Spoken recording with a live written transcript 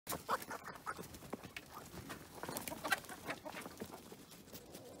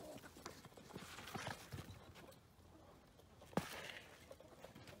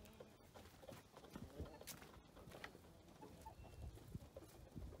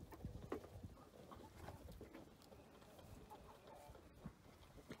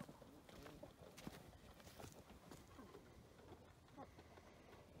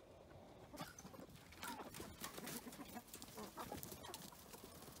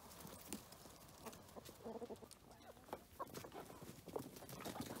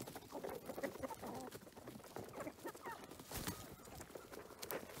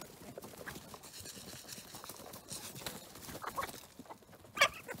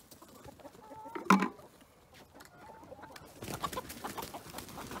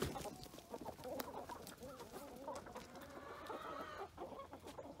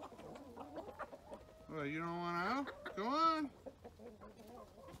Well, you don't want out? Go on.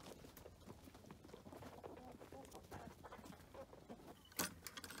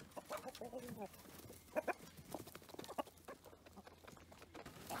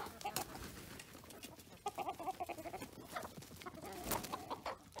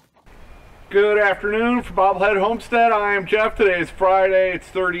 Good afternoon from Bobblehead Homestead. I am Jeff. Today is Friday. It's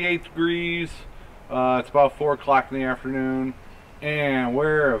 38 degrees. It's about 4 o'clock in the afternoon. And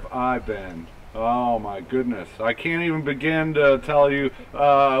where have I been? Oh my goodness. I can't even begin to tell you.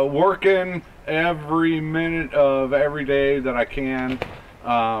 Working every minute of every day that I can.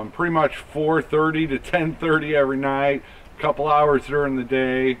 Pretty much 4:30 to 10:30 every night. A couple hours during the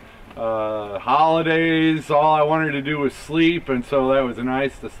day. Holidays, all I wanted to do was sleep, and so that was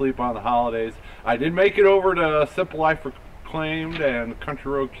nice to sleep on the holidays. I did make it over to Simple Life Reclaimed and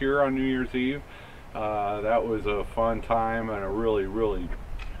Country Road Cure on New Year's Eve. That was a fun time and a really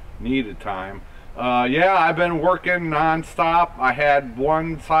needed time. Yeah, I've been working non-stop. I had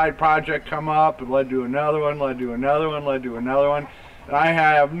one side project come up, it led to another one, led to another one, led to another one. And I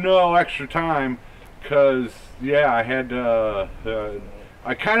have no extra time because, yeah, I had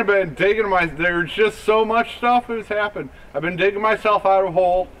I kind of been digging there's just so much stuff has happened. I've been digging myself out of a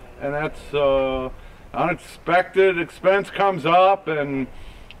hole, and that's unexpected expense comes up, and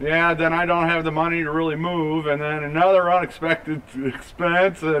yeah, then I don't have the money to really move, and then another unexpected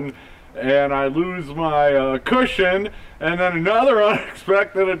expense, and I lose my cushion, and then another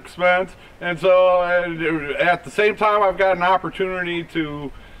unexpected expense, and so at the same time I've got an opportunity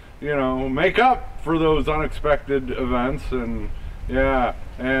to, you know, make up for those unexpected events, and yeah,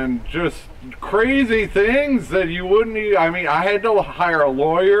 and just crazy things that you wouldn't even, I mean, I had to hire a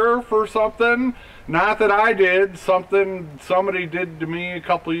lawyer for something. Not that I did, somebody did to me a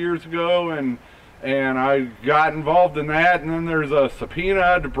couple of years ago, and I got involved in that, and then there's a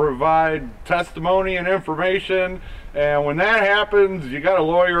subpoena to provide testimony and information, and when that happens, you got a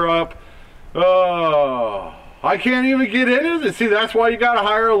lawyer up. Oh, I can't even get into this. See, that's why you got to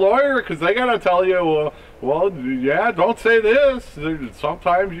hire a lawyer, because they got to tell you, well, yeah, don't say this.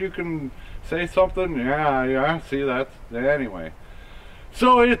 Sometimes you can say something. Yeah, see, that's, anyway.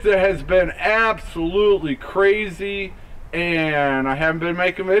 So it has been absolutely crazy, and I haven't been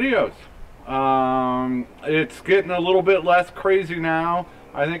making videos. It's getting a little bit less crazy now.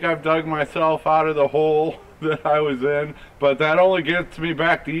 I think I've dug myself out of the hole that I was in, but that only gets me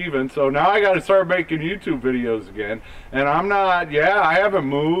back to even. So now I got to start making YouTube videos again, and I'm not, yeah, I haven't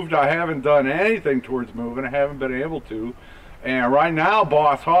moved. I haven't done anything towards moving. I haven't been able to, and right now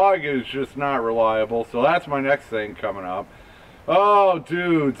Boss Hog is just not reliable, so that's my next thing coming up. Oh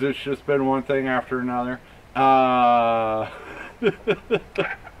dudes, it's just been one thing after another.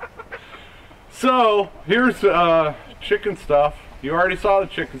 So here's chicken stuff. You already saw the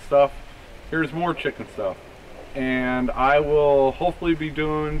chicken stuff. Here's more chicken stuff, and I will hopefully be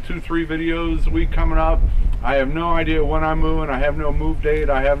doing 2-3 videos a week coming up. I have no idea when I'm moving. I have no move date.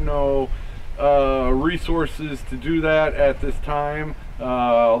 I have no resources to do that at this time,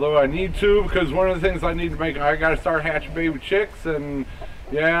 although I need to, because one of the things I need to make, I got to start hatching baby chicks, and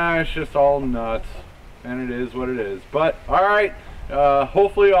yeah, it's just all nuts, and it is what it is. But all right,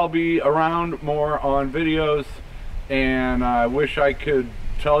 hopefully I'll be around more on videos, and I wish I could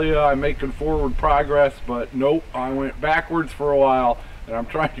tell you I'm making forward progress, but nope, I went backwards for a while, and I'm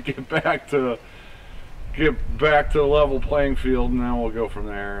trying to get back to the level playing field, and then we'll go from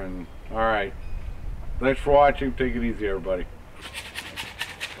there. And all right, thanks for watching. Take it easy, everybody.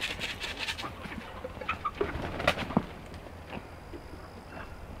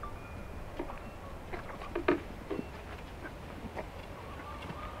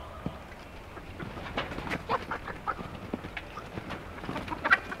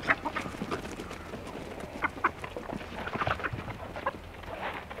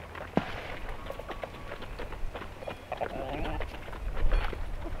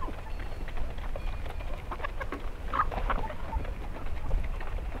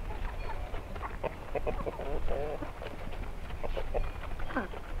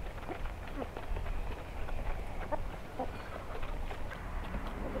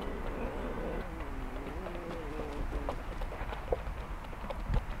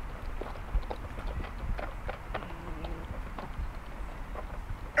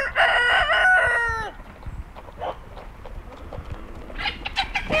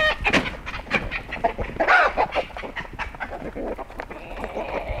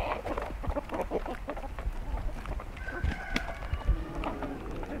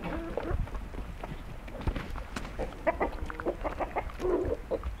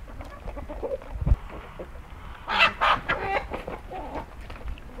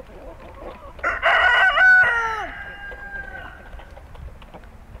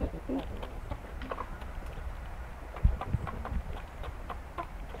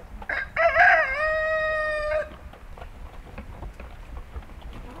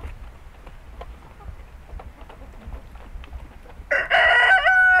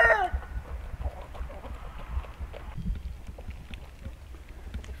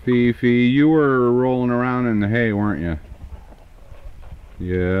 Fifi, you were rolling around in the hay, weren't you?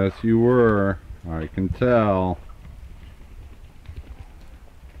 Yes, you were. I can tell.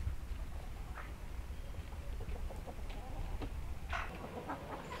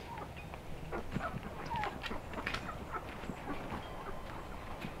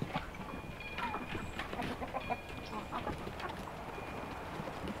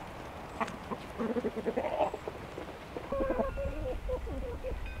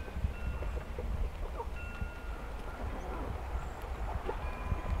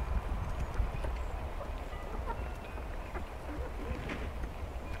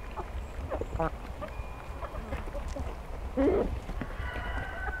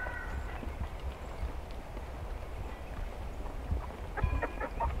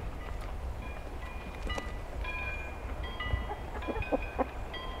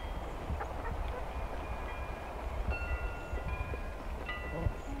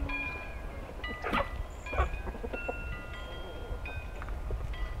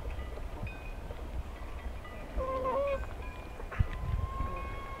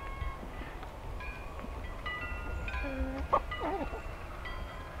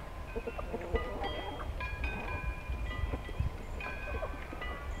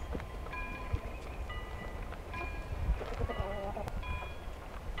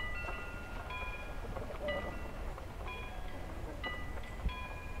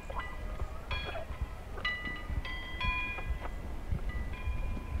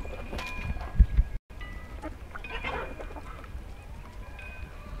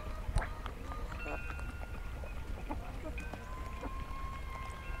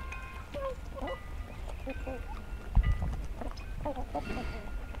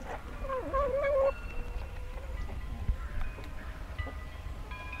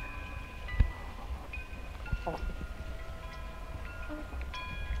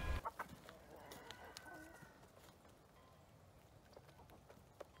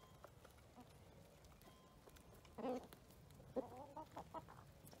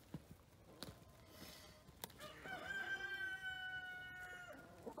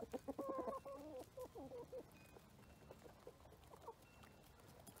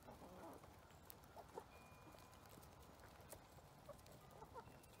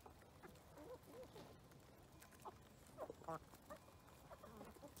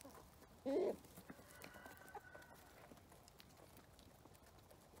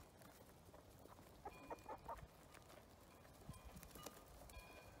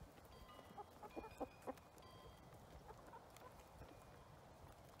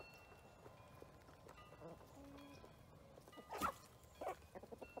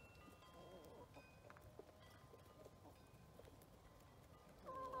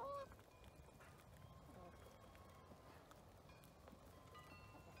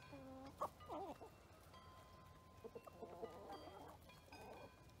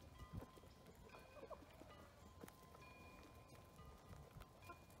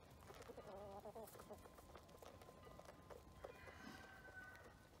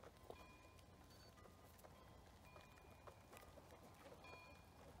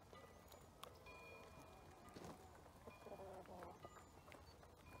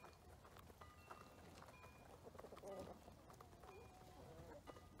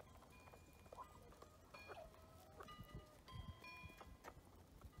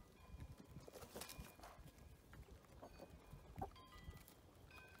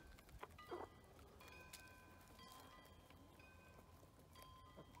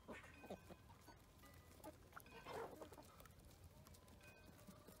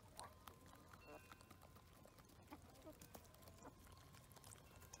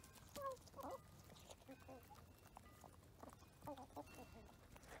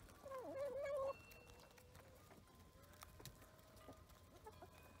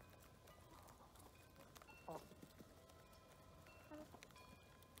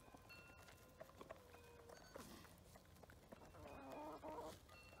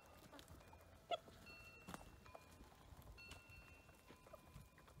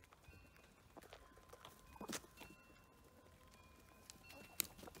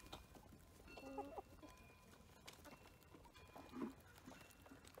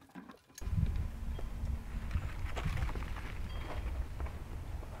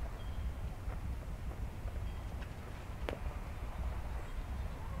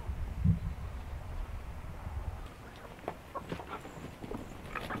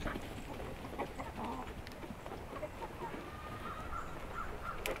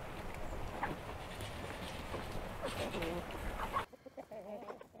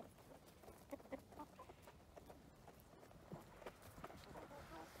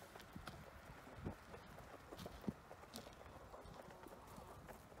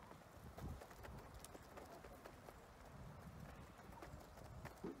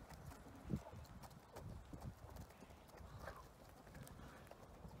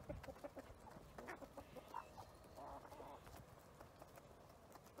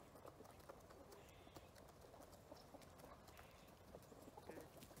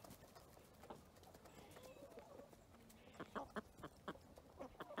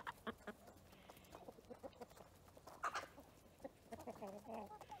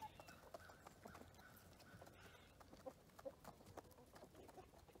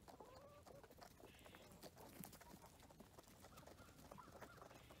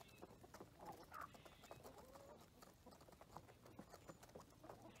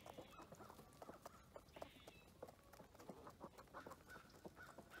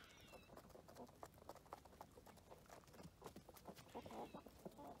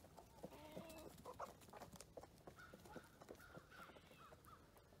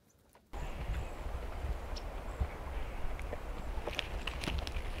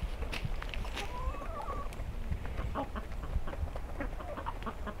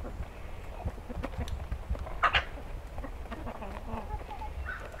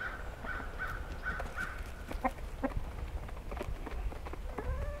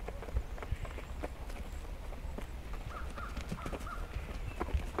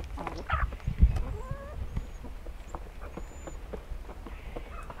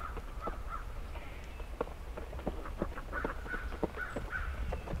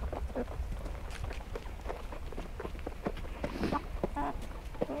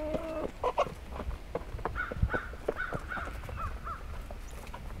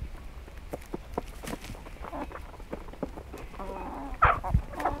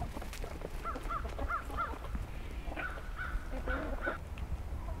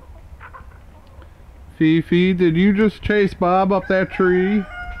 Fifi, did you just chase Bob up that tree?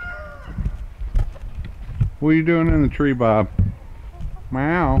 What are you doing in the tree, Bob?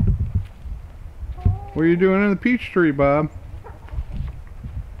 Meow. What are you doing in the peach tree, Bob?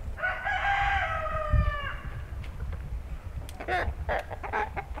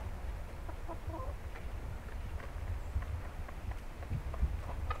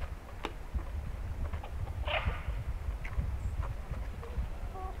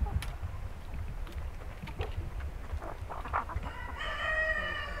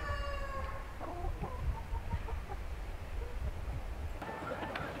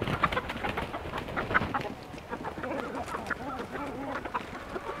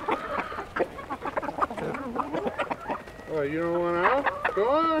 Oh, you don't want out? Go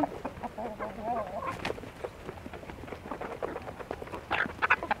on.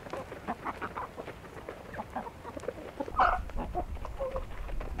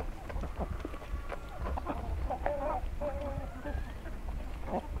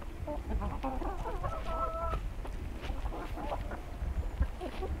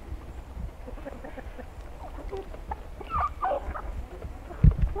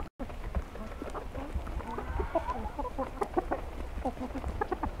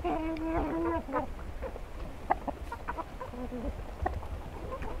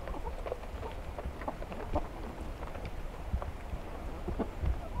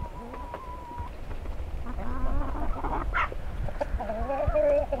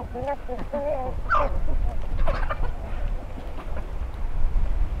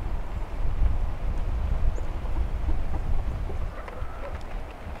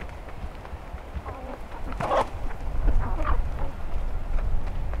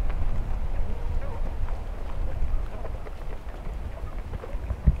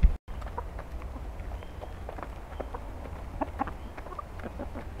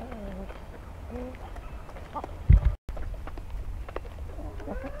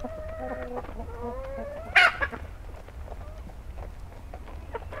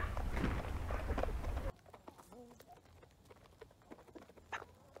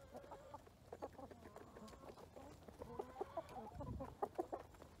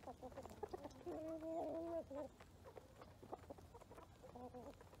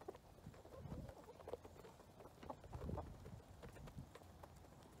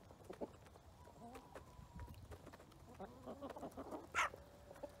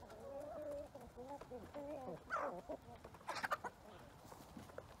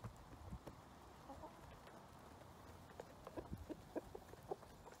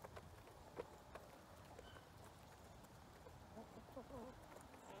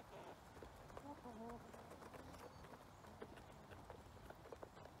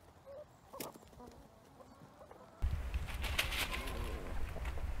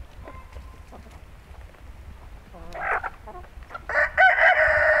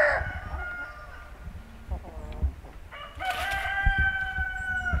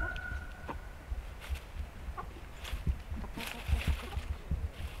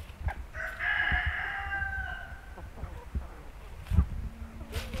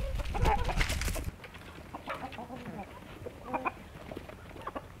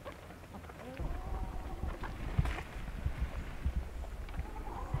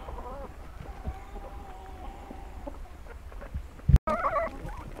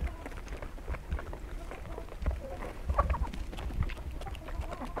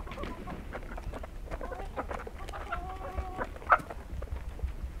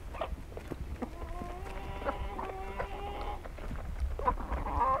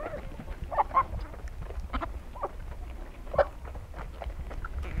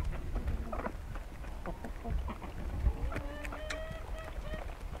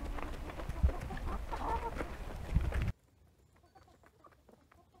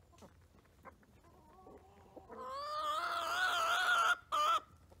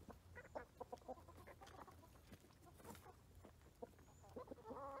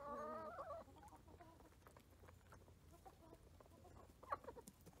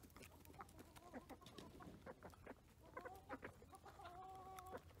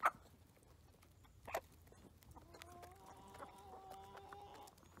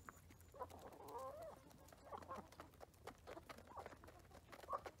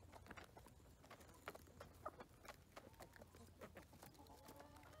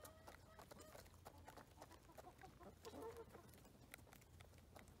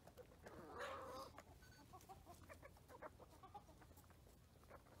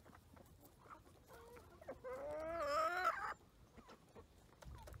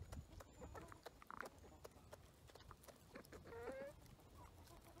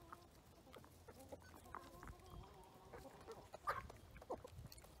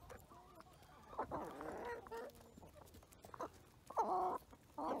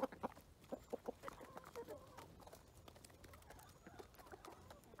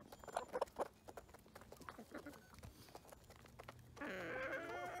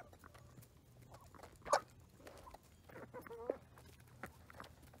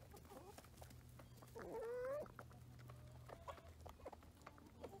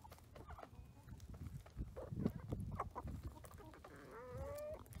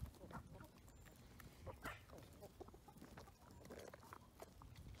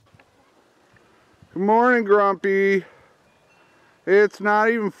 Good morning, Grumpy. It's not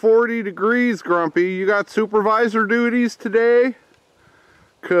even 40 degrees, Grumpy. You got supervisor duties today?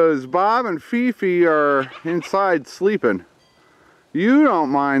 'Cause Bob and Fifi are inside sleeping. You don't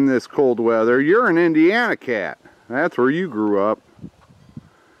mind this cold weather. You're an Indiana cat. That's where you grew up.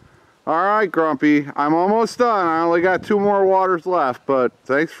 Alright, Grumpy. I'm almost done. I only got 2 more waters left, but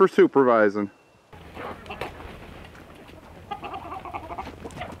thanks for supervising.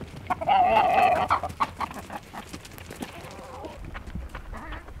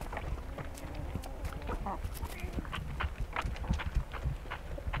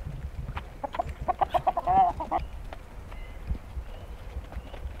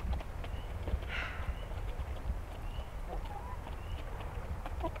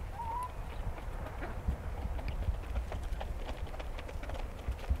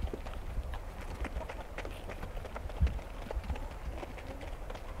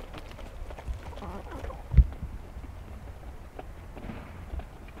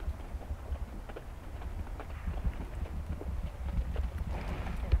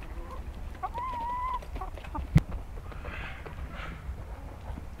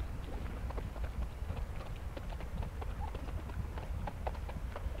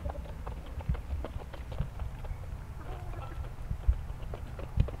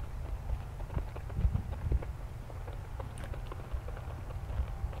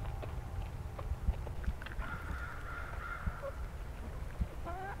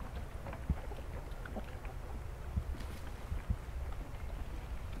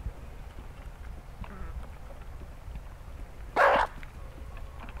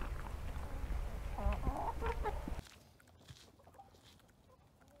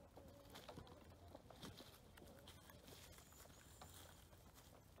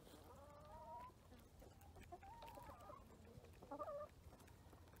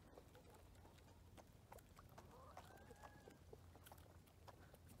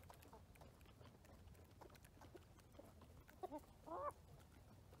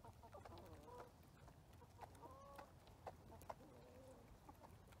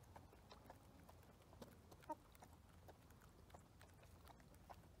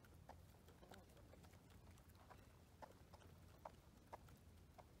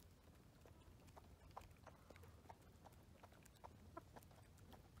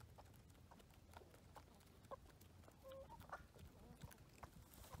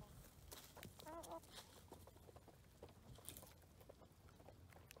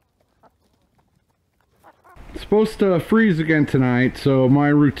 supposed to freeze again tonight, so my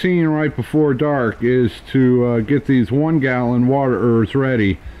routine right before dark is to get these 1-gallon waterers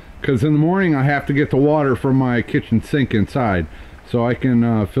ready, because in the morning I have to get the water from my kitchen sink inside, so I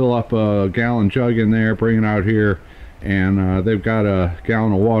can fill up a gallon jug in there, bring it out here, and they've got a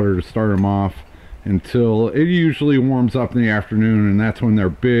gallon of water to start them off until it usually warms up in the afternoon, and that's when their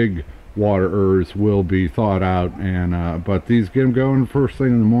big waterers will be thawed out. And but these get them going first thing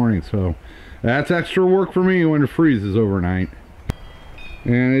in the morning, so that's extra work for me when it freezes overnight.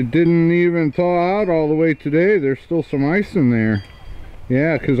 And it didn't even thaw out all the way today. There's still some ice in there.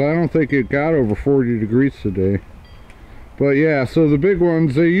 Yeah, because I don't think it got over 40 degrees today. But yeah, so the big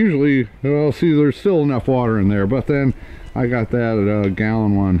ones, they usually, well, see, there's still enough water in there, but then I got that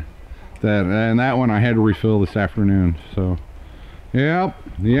gallon one, and that one I had to refill this afternoon. So yep,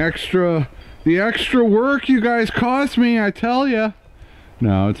 the extra work you guys caused me, I tell you.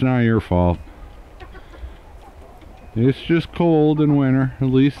 No, it's not your fault. It's just cold in winter. At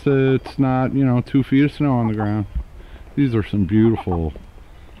least it's not, you know, 2 feet of snow on the ground. These are some beautiful,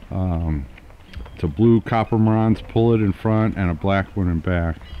 it's a blue copper bronze pullet in front and a black one in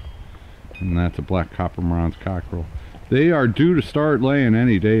back. And that's a black copper bronze cockerel. They are due to start laying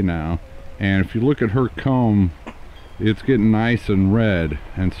any day now. And if you look at her comb, it's getting nice and red.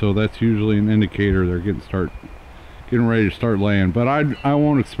 And so that's usually an indicator they're getting ready to start laying. But I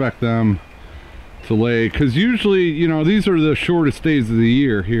won't expect them to lay, because usually, you know, these are the shortest days of the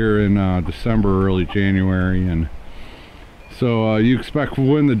year here in December, early January, and so you expect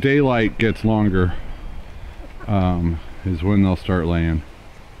when the daylight gets longer is when they'll start laying.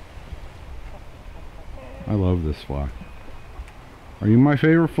 I love this flock. Are you my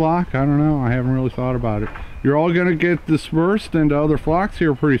favorite flock? I don't know. I haven't really thought about it. You're all gonna get dispersed into other flocks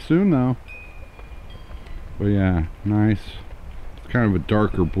here pretty soon though. But yeah, nice. It's kind of a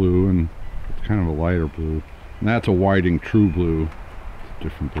darker blue and it's kind of a lighter blue. And that's a whiting true blue. It's a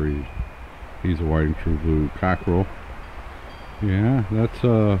different breed. He's a whiting true blue cockerel. Yeah, that's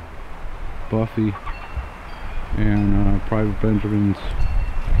Buffy and Private Benjamin's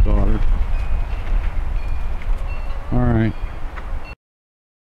daughter. Alright.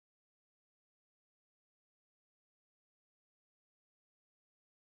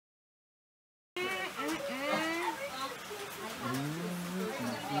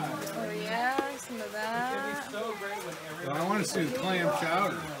 Oh yeah, some of that. Well, I want to see the clam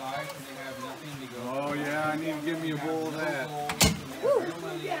chowder. Oh yeah, I need to give me a bowl of that.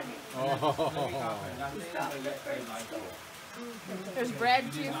 Oh. There's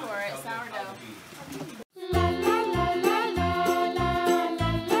bread too for it, sourdough.